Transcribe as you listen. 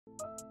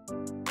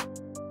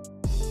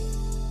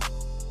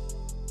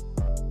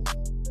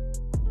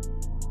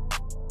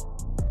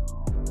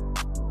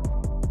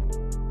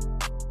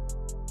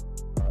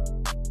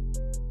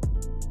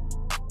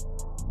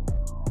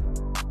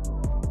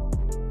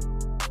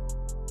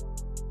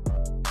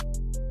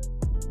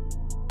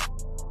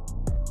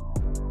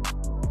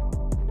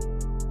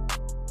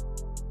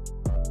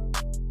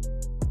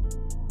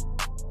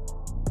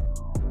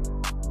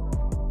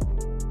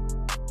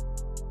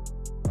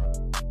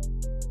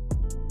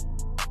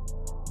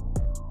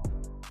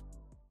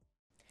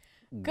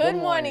Good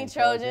morning,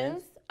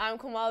 Trojans. I'm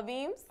Kamal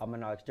Beams. I'm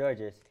Alex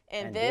Georges.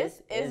 And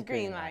this is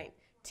Green Light.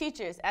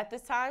 Teachers, at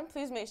this time,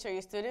 please make sure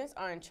your students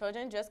are in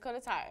children dress code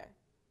attire.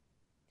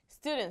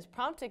 Students,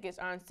 prom tickets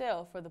are on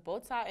sale for the Bow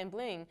Tie and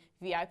Bling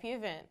VIP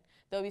event.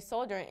 They'll be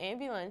sold during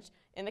A&B lunch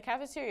in the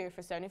cafeteria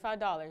for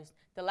 $75.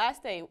 The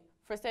last day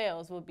for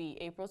sales will be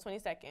April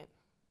 22nd.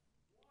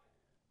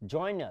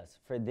 Join us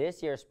for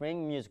this year's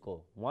spring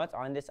musical, Once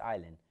on This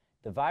Island,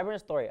 the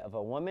vibrant story of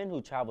a woman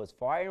who travels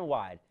far and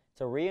wide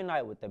to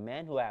reunite with the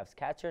man who has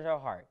captured her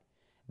heart.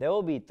 There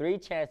will be 3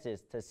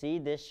 chances to see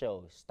this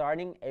show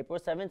starting April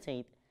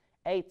 17th,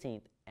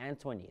 18th, and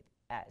 20th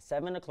at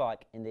 7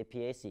 o'clock in the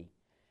PAC.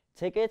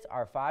 Tickets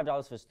are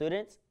 $5 for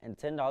students and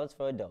 $10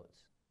 for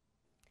adults.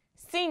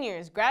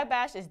 Seniors, Grad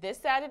Bash is this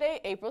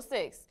Saturday, April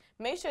 6th.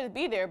 Make sure to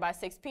be there by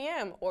 6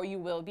 p.m. or you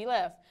will be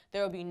left.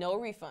 There will be no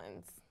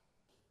refunds.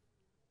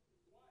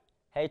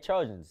 Hey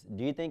Trojans,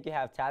 do you think you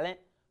have talent?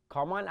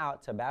 Come on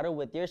out to battle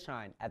with your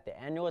shine at the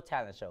annual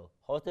talent show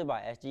hosted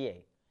by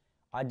SGA.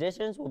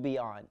 Auditions will be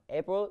on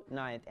April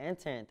 9th and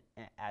 10th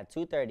at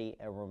 2:30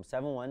 in room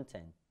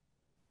 7110.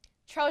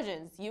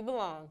 Trojans, you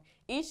belong.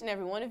 Each and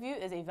every one of you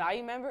is a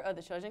valued member of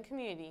the Trojan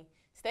community.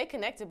 Stay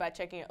connected by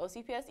checking your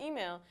OCPS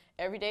email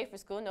every day for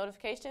school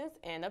notifications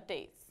and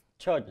updates.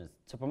 Trojans,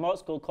 to promote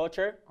school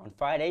culture, on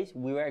Fridays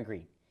we wear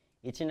green.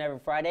 Each and every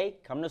Friday,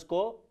 come to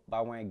school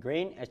by wearing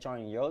green and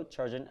showing your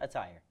Trojan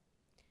attire.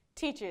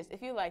 Teachers,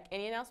 if you like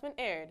any announcement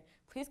aired,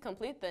 please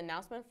complete the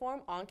announcement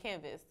form on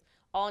Canvas.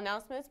 All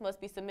announcements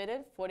must be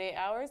submitted 48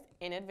 hours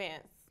in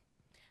advance.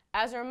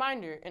 As a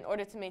reminder, in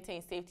order to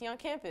maintain safety on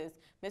campus,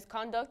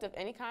 misconduct of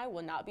any kind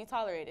will not be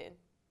tolerated.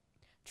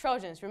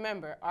 Trojans,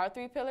 remember our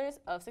 3 pillars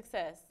of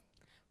success: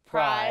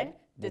 pride,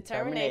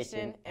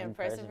 determination, and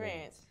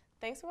perseverance.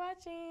 Thanks for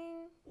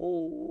watching.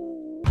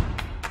 Ooh.